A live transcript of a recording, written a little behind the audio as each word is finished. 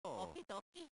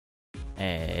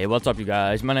Hey, what's up you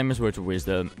guys? My name is Words of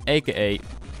Wisdom, aka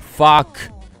Fuck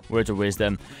Words of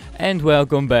Wisdom, and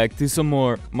welcome back to some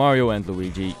more Mario and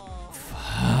Luigi.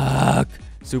 Fuck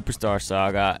Superstar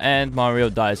Saga, and Mario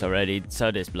dies already,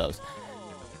 so this blows.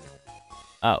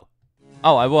 Oh,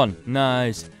 I won,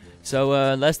 nice. So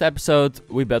last episode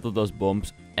we battled those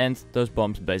bombs, and those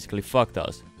bombs basically fucked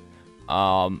us.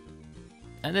 And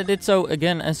I did so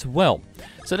again as well,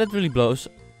 so that really blows.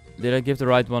 Did I give the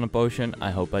right one a potion?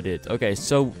 I hope I did. Okay,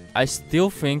 so I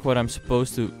still think what I'm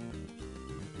supposed to...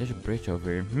 There's a bridge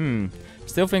over here.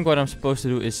 Still think what I'm supposed to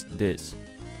do is this.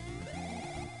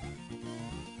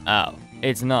 Oh,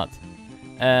 it's not.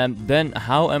 Then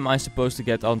how am I supposed to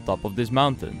get on top of this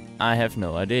mountain? I have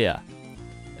no idea.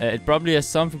 It probably has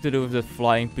something to do with the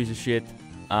flying piece of shit.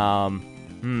 How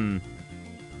do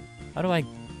I...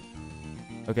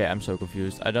 Okay, I'm so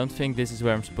confused. I don't think this is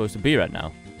where I'm supposed to be right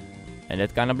now. And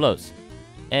that kind of blows.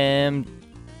 And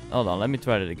hold on, let me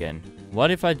try that again. What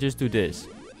if I just do this?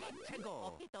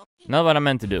 Not what I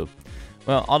meant to do.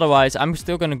 Well, otherwise, I'm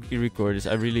still gonna record this.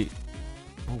 I really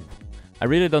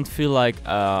don't feel like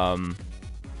I'm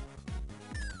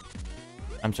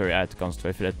sorry, I had to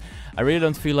concentrate for that. I really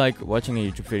don't feel like watching a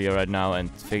YouTube video right now and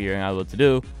figuring out what to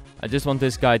do. I just want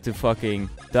this guy to fucking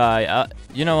die.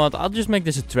 You know what? I'll just make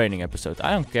this a training episode.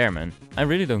 I don't care, man. I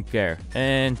really don't care.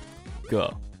 And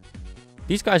go.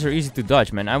 These guys are easy to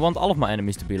dodge, man. I want all of my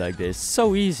enemies to be like this.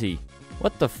 So easy.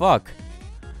 What the fuck?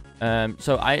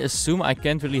 So I assume I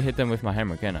can't really hit them with my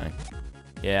hammer, can I?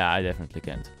 Yeah, I definitely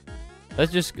can't.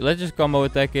 Let's just combo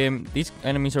attack him. These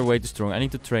enemies are way too strong. I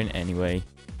need to train anyway.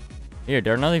 Here,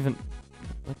 they're not even...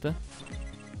 What the?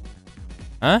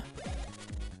 Huh?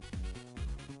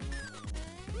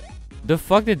 The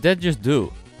fuck did that just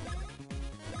do?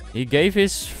 He gave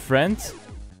his friend...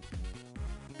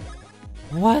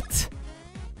 What?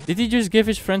 Did he just give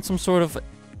his friend some sort of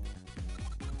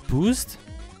boost?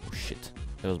 Oh shit,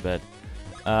 that was bad.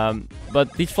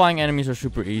 But these flying enemies are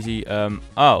super easy.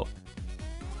 Oh.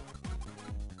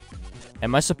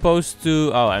 Am I supposed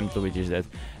to... Oh, and Luigi's dead.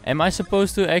 Am I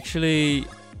supposed to actually...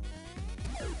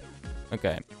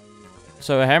 Okay.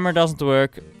 So a hammer doesn't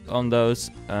work on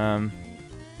those. Where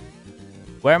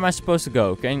am I supposed to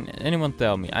go? Can anyone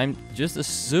tell me? I'm just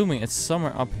assuming it's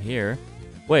somewhere up here.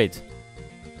 Wait.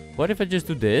 What if I just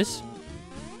do this?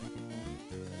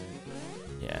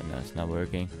 Yeah, no, it's not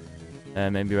working.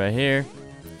 Maybe right here.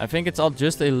 I think it's all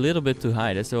just a little bit too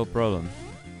high. That's the whole problem.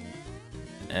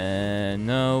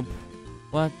 Nope.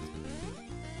 What?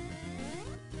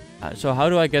 So how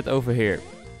do I get over here?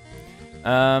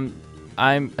 I'm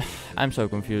so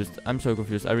confused. I'm so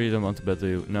confused. I really don't want to battle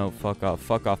you. No, fuck off.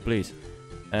 Fuck off, please.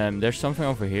 There's something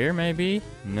over here, maybe?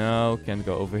 No, can't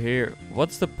go over here.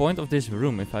 What's the point of this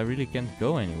room if I really can't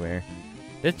go anywhere?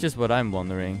 That's just what I'm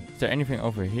wondering. Is there anything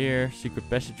over here? Secret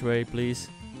passageway, please?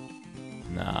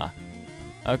 Nah.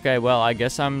 Okay, well, I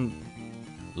guess I'm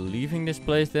leaving this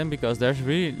place then, because there's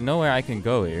really nowhere I can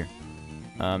go here.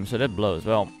 So that blows.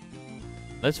 Well,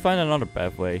 let's find another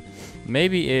pathway.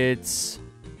 Maybe it's...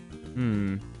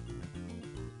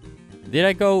 Did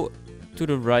I go to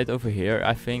the right over here?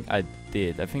 I think I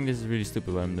did. I think this is really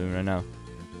stupid what I'm doing right now.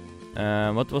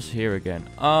 What was here again?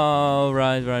 Oh,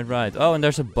 right. Oh, and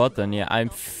there's a button. Yeah, I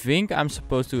think I'm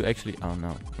supposed to actually... Oh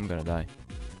no, I'm gonna die.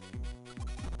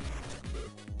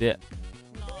 Yeah.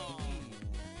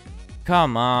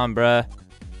 Come on, bruh.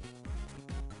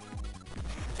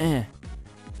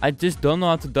 I just don't know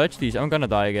how to dodge these. I'm gonna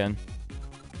die again.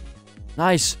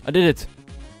 Nice, I did it.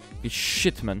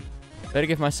 Shit, man. Better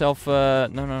give myself...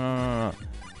 No.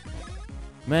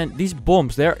 Man, these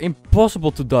bombs, they're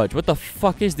impossible to dodge. What the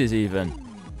fuck is this even?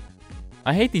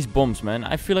 I hate these bombs, man.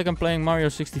 I feel like I'm playing Mario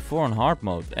 64 on hard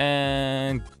mode.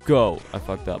 And go. I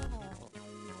fucked up.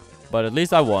 But at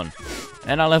least I won.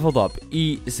 And I leveled up.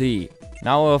 Easy.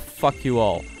 Now fuck you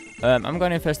all. I'm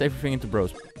gonna invest everything into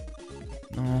bros.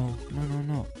 No.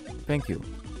 Thank you.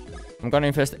 I'm gonna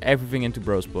invest everything into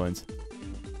bros points.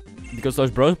 Because those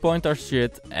bros points are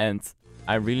shit. And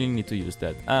I really need to use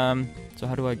that. So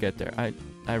how do I get there?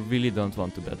 I really don't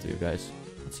want to battle you guys.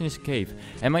 What's in this cave?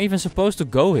 Am I even supposed to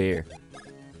go here?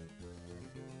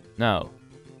 No.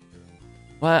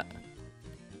 What?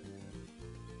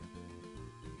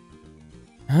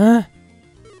 Huh?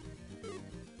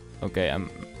 Okay, I'm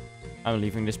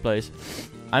leaving this place.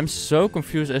 I'm so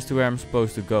confused as to where I'm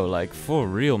supposed to go. Like, for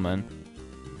real, man.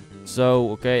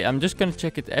 So, okay, I'm just gonna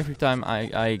check it every time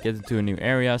I get into a new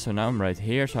area. So now I'm right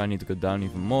here, so I need to go down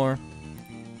even more.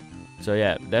 So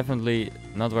yeah, definitely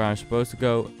not where I'm supposed to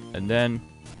go. And then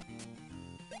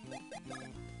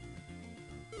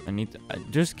I need to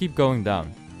just keep going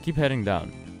down. Keep heading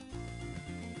down.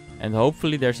 And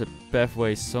hopefully there's a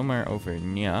pathway somewhere over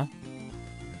near.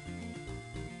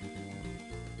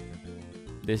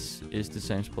 This is the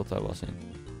same spot I was in.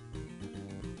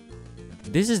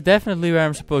 This is definitely where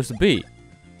I'm supposed to be.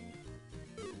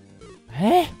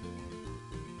 Huh?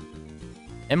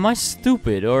 Am I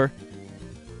stupid or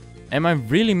am I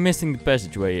really missing the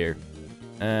passageway here?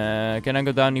 Can I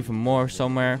go down even more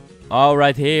somewhere? Oh,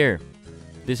 right here.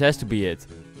 This has to be it.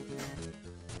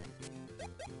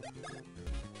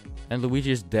 And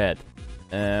Luigi is dead.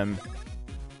 To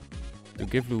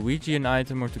give Luigi an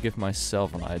item or to give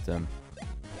myself an item?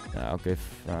 I'll give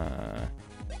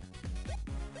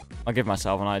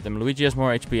myself an item. Luigi has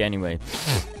more HP anyway.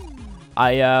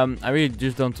 I really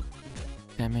just don't.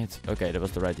 Damn it. Okay, that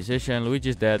was the right decision.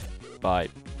 Luigi is dead. Bye.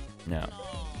 No.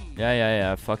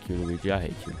 Yeah. Fuck you, Luigi. I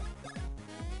hate you.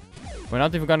 We're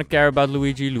not even gonna care about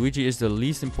Luigi. Luigi is the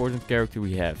least important character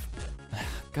we have.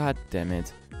 God damn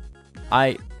it.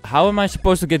 How am I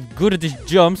supposed to get good at these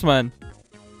jumps, man?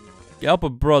 Help a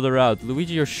brother out.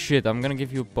 Luigi, you're shit. I'm gonna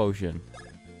give you a potion.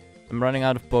 I'm running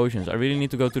out of potions. I really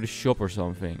need to go to the shop or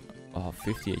something. Oh,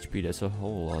 50 HP. That's a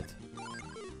whole lot.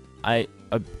 I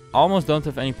almost don't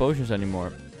have any potions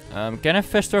anymore. Can I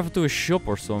fast travel to a shop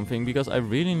or something? Because I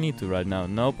really need to right now.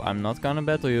 Nope, I'm not gonna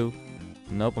battle you.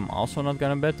 Nope, I'm also not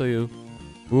gonna battle you.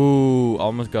 Ooh,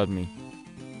 almost got me.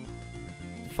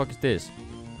 What the fuck is this?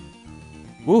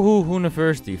 Woohoo,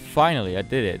 University. Finally, I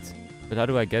did it. But how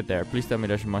do I get there? Please tell me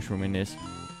there's a mushroom in this.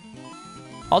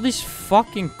 All these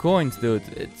fucking coins, dude.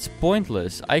 It's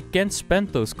pointless. I can't spend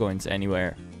those coins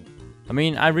anywhere. I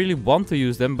mean, I really want to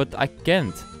use them, but I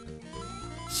can't.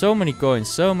 So many coins.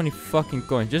 So many fucking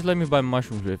coins. Just let me buy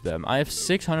mushrooms with them. I have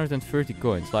 630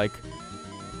 coins. Like,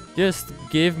 just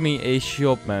give me a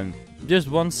shop, man. Just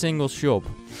one single shop.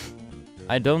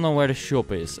 I don't know where the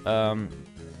shop is.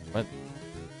 What?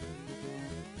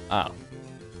 Oh.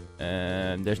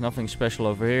 There's nothing special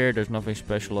over here. There's nothing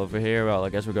special over here. Well, I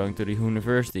guess we're going to the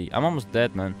university. I'm almost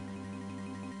dead, man.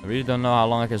 I really don't know how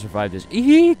long I can survive this.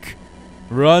 Eek!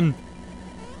 Run!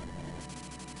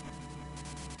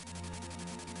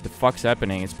 The fuck's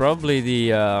happening? It's probably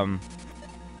the,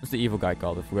 what's the evil guy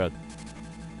called? I forgot.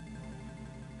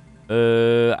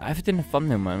 I have it in the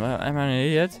thumbnail, man. Am I an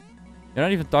idiot? You're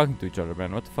not even talking to each other,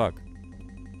 man. What the fuck?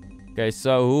 Okay,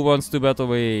 so who wants to battle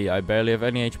me? I barely have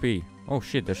any HP. Oh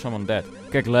shit, there's someone dead.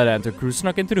 Okay, glad enter crew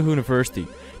snuck into the university.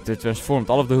 They transformed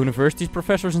all of the university's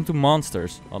professors into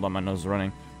monsters. Hold on, my nose is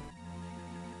running.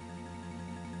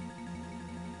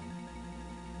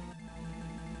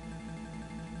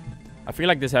 I feel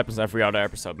like this happens every other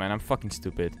episode, man. I'm fucking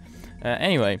stupid.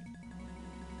 Anyway.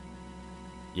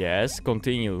 Yes,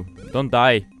 continue. Don't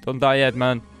die. Don't die yet,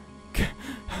 man.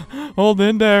 Hold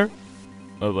in there.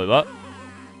 Oh, wait, what?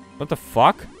 What the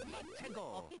fuck?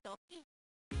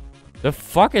 The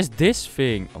fuck is this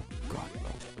thing? Oh god,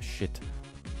 oh shit.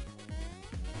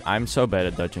 I'm so bad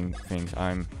at dodging things.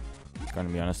 I'm gonna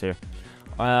be honest here.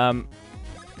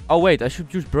 Oh wait, I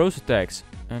should use bros attacks.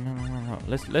 No.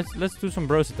 Let's do some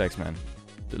bros attacks, man.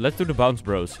 Let's do the bounce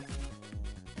bros.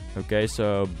 Okay,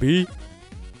 so B,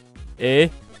 A,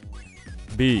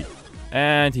 B,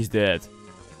 and he's dead.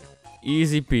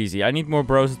 Easy peasy. I need more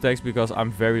bros attacks because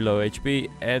I'm very low HP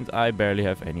and I barely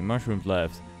have any mushrooms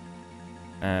left.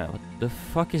 What the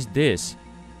fuck is this?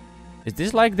 Is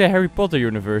this like the Harry Potter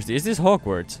University? Is this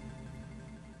Hogwarts?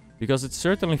 Because it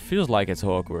certainly feels like it's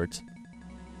Hogwarts.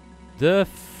 The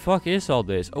fuck is all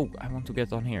this? Oh, I want to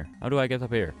get on here. How do I get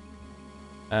up here?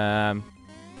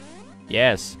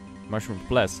 Yes. Mushroom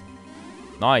plus.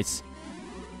 Nice.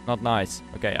 Not nice.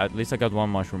 Okay, at least I got one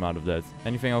mushroom out of that.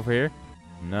 Anything over here?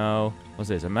 No. What's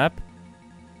this? A map?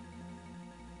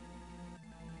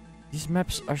 These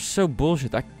maps are so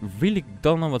bullshit. I really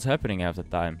don't know what's happening half the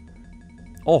time.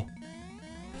 Oh.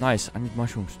 Nice. I need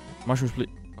mushrooms. Mushrooms, please.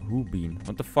 Who bean?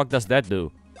 What the fuck does that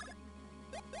do?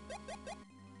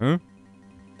 Huh?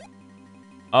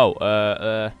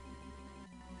 Oh,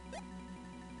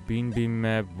 bean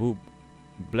map. Whoop.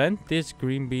 Blend this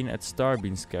green bean at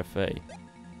Starbean's Cafe.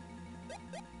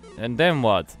 And then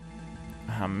what?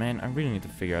 Ah man, I really need to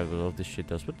figure out what all this shit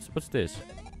does. What's this?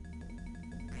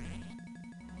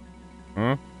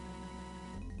 Huh?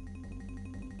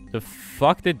 The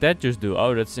fuck did that just do?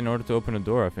 Oh, that's in order to open a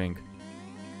door, I think.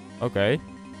 Okay.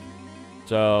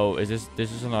 So, is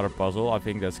this is another puzzle. I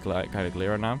think that's kind of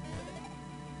clearer now.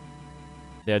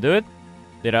 Did I do it?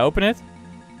 Did I open it?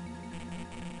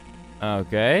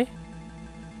 Okay.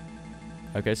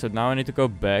 Okay, so now I need to go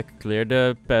back, clear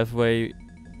the pathway,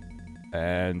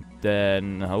 and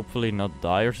then hopefully not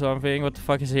die or something. What the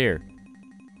fuck is here?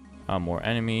 More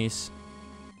enemies.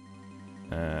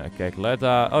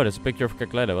 Cagletta. Oh, that's a picture of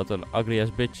Cagletta. What an ugly ass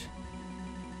bitch.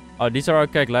 Oh, these are our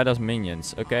Cagletta's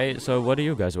minions. Okay, so what do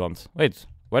you guys want? Wait,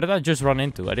 where did I just run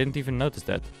into? I didn't even notice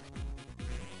that.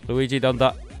 Luigi, don't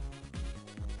die.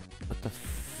 What the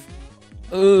f...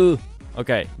 Ooh.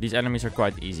 Okay, these enemies are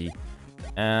quite easy.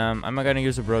 Am I gonna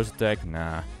use a bros attack?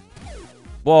 Nah.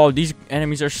 Whoa, these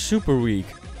enemies are super weak.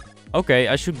 Okay,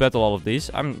 I should battle all of these.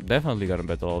 I'm definitely gonna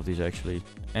battle all of these actually.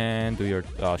 And do your...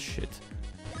 Oh shit.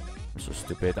 I'm so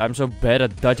stupid. I'm so bad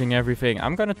at dodging everything.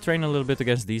 I'm gonna train a little bit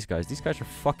against these guys. These guys are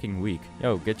fucking weak.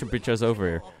 Yo, get your bitch ass over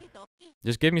here.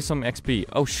 Just give me some XP.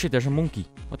 Oh shit, there's a monkey.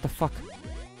 What the fuck?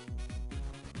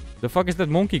 The fuck is that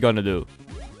monkey gonna do?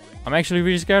 I'm actually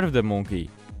really scared of that monkey.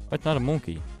 But not a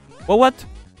monkey. Well, what?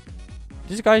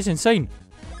 This guy is insane.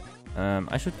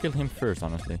 I should kill him first,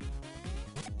 honestly.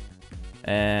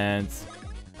 And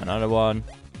another one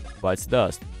bites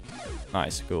dust.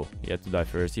 Nice, cool. He had to die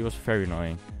first. He was very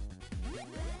annoying.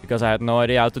 Because I had no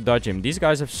idea how to dodge him. These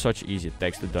guys have such easy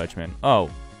attacks to dodge, man. Oh.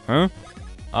 Huh?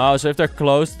 Oh, so if they're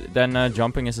close, then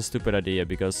jumping is a stupid idea.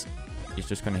 Because he's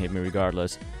just gonna hit me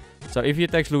regardless. So if he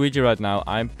attacks Luigi right now,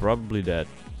 I'm probably dead.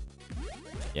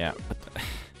 Yeah.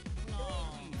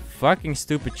 Fucking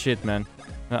stupid shit, man.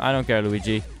 No, I don't care,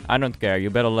 Luigi. I don't care. You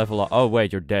better level up. Oh,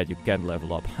 wait, you're dead. You can't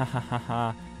level up. Ha ha ha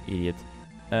ha. Idiot.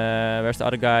 Where's the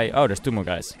other guy? Oh, there's two more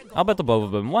guys. I'll battle both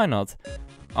of them. Why not?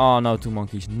 Oh, no, two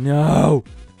monkeys. No!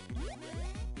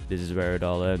 This is where it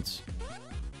all ends.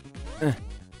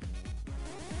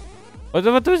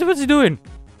 What's he doing?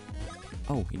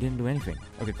 Oh, he didn't do anything.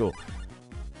 Okay, cool.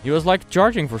 He was like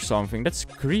charging for something. That's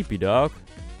creepy, dog.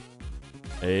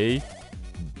 A.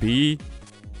 B.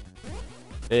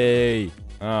 A.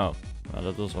 Oh. Well,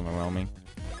 that was underwhelming.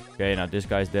 Okay, now this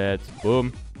guy's dead.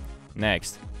 Boom.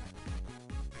 Next.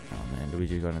 Oh man,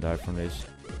 Luigi's gonna die from this.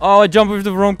 Oh, I jumped with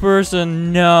the wrong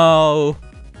person. No.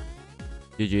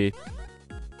 GG.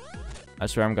 I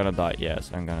swear I'm gonna die.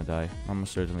 Yes, I'm gonna die. I'm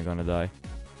certainly gonna die.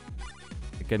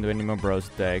 I can't do any more bros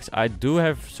attacks. I do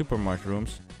have super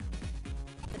mushrooms.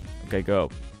 Okay, go.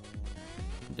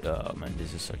 Oh man,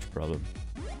 this is such a problem.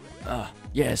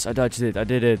 Yes, I dodged it. I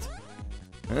did it.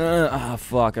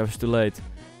 Fuck, I was too late.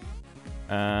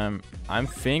 I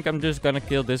think I'm just gonna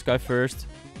kill this guy first.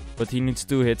 But he needs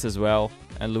 2 hits as well.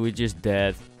 And Luigi is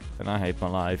dead. And I hate my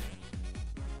life.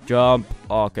 Jump.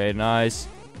 Okay, nice.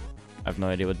 I have no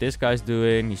idea what this guy's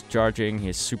doing. He's charging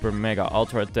his super mega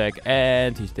ultra attack.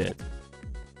 And he's dead.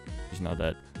 He's not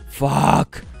dead.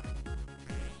 Fuck!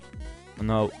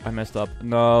 No, I messed up.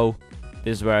 No.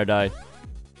 This is where I die.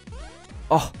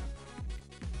 Oh!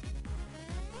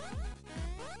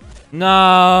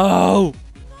 No!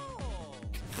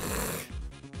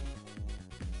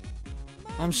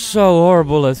 I'm so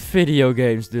horrible at video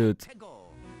games, dude.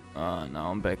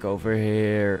 Now I'm back over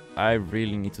here. I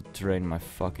really need to train my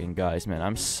fucking guys, man.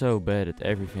 I'm so bad at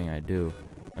everything I do.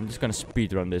 I'm just gonna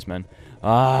speedrun this, man.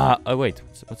 Oh wait,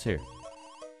 what's here?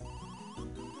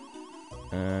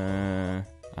 I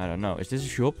don't know. Is this a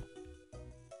shop?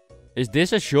 Is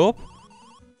this a shop?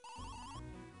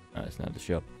 No, it's not a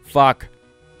shop. Fuck.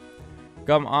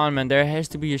 Come on, man. There has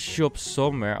to be a shop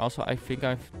somewhere. Also, I think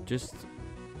I've just...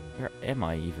 Where am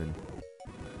I even?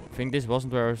 I think this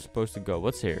wasn't where I was supposed to go.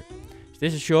 What's here? Is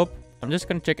this a shop? I'm just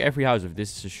gonna check every house if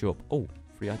this is a shop. Oh,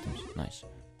 3 items. Nice.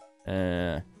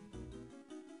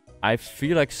 I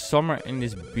feel like somewhere in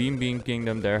this Bean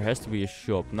Kingdom there has to be a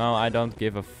shop. No, I don't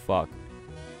give a fuck.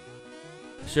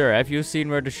 Sure, have you seen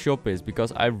where the shop is?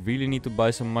 Because I really need to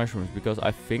buy some mushrooms. Because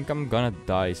I think I'm gonna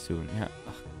die soon. Yeah.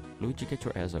 Ugh. Luigi, get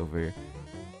your ass over here.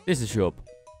 This is a shop.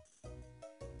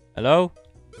 Hello?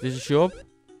 Is this a shop?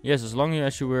 Yes, as long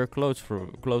as you wear clothes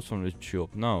from the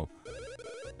shop. No.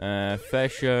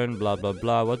 Fashion, blah blah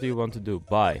blah. What do you want to do?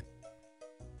 Buy.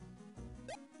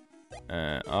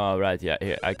 Oh right, yeah.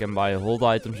 Here, I can buy hold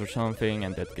items or something,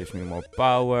 and that gives me more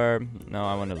power. No,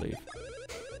 I want to leave.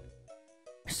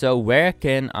 So where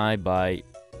can I buy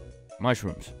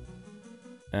mushrooms?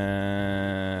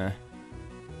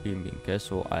 Bean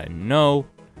Castle, I know.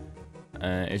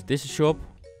 Is this a shop?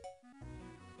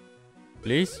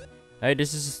 Please? Hey,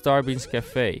 this is a Starbeans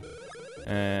Cafe.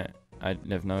 I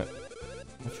have no...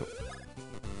 Not sure.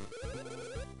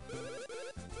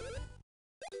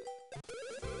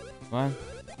 What?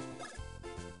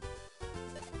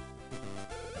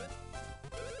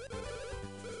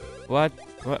 What?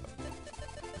 What?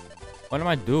 What am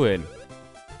I doing?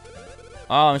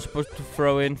 Oh, I'm supposed to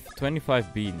throw in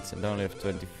 25 beans. And I only have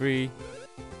 23.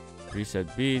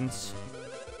 Reset beans.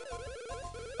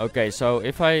 Okay, so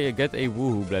if I get a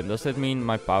woohoo blend, does that mean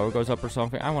my power goes up or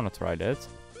something? I want to try that.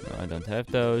 No, I don't have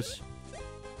those.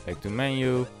 Back to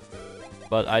menu.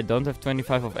 But I don't have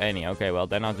 25 of any. Okay, well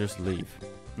then I'll just leave.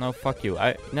 No, fuck you.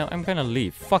 No, I'm gonna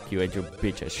leave. Fuck you at your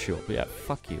bitch ass shop. Yeah,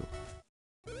 fuck you.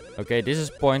 Okay, this is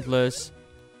pointless.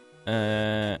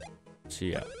 So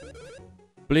yeah.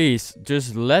 Please,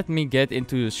 just let me get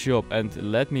into the shop and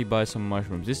let me buy some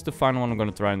mushrooms. This is the final one I'm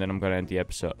gonna try and then I'm gonna end the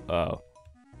episode. Oh.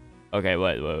 Okay,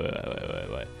 wait.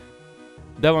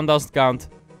 That one doesn't count.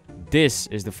 This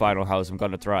is the final house I'm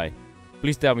gonna try.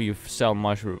 Please tell me you sell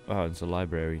mushroom. Oh, it's a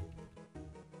library.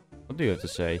 What do you have to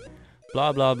say?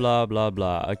 Blah blah blah blah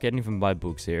blah. I can't even buy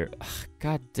books here. Ugh,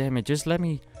 God damn it! Just let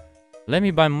me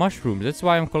buy mushrooms. That's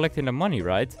why I'm collecting the money,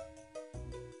 right?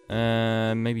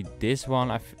 Maybe this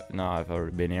one. No, I've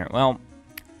already been here. Well,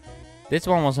 this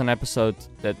one was an episode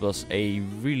that was a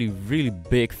really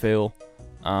big fail.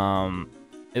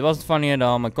 It wasn't funny at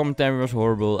all. My commentary was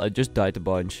horrible. I just died a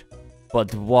bunch.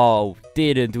 But wow,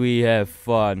 didn't we have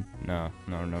fun? No,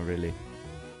 really.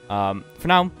 For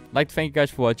now, I'd like to thank you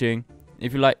guys for watching.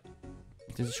 If you like...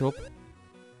 Is this a shop?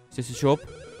 Is this a shop?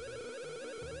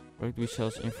 Where do we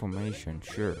sell information?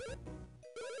 Sure.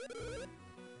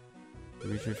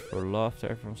 Research for laughter.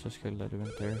 Everyone says let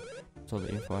went there. That's all the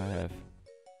info I have.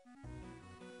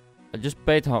 I just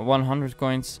paid 100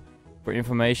 coins for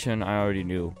information I already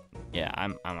knew. Yeah,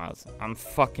 I'm out. I'm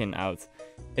fucking out.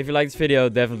 If you liked this video,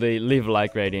 definitely leave a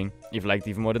like rating. If you liked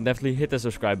it even more, then definitely hit the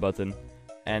subscribe button.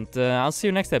 And I'll see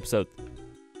you next episode.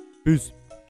 Peace.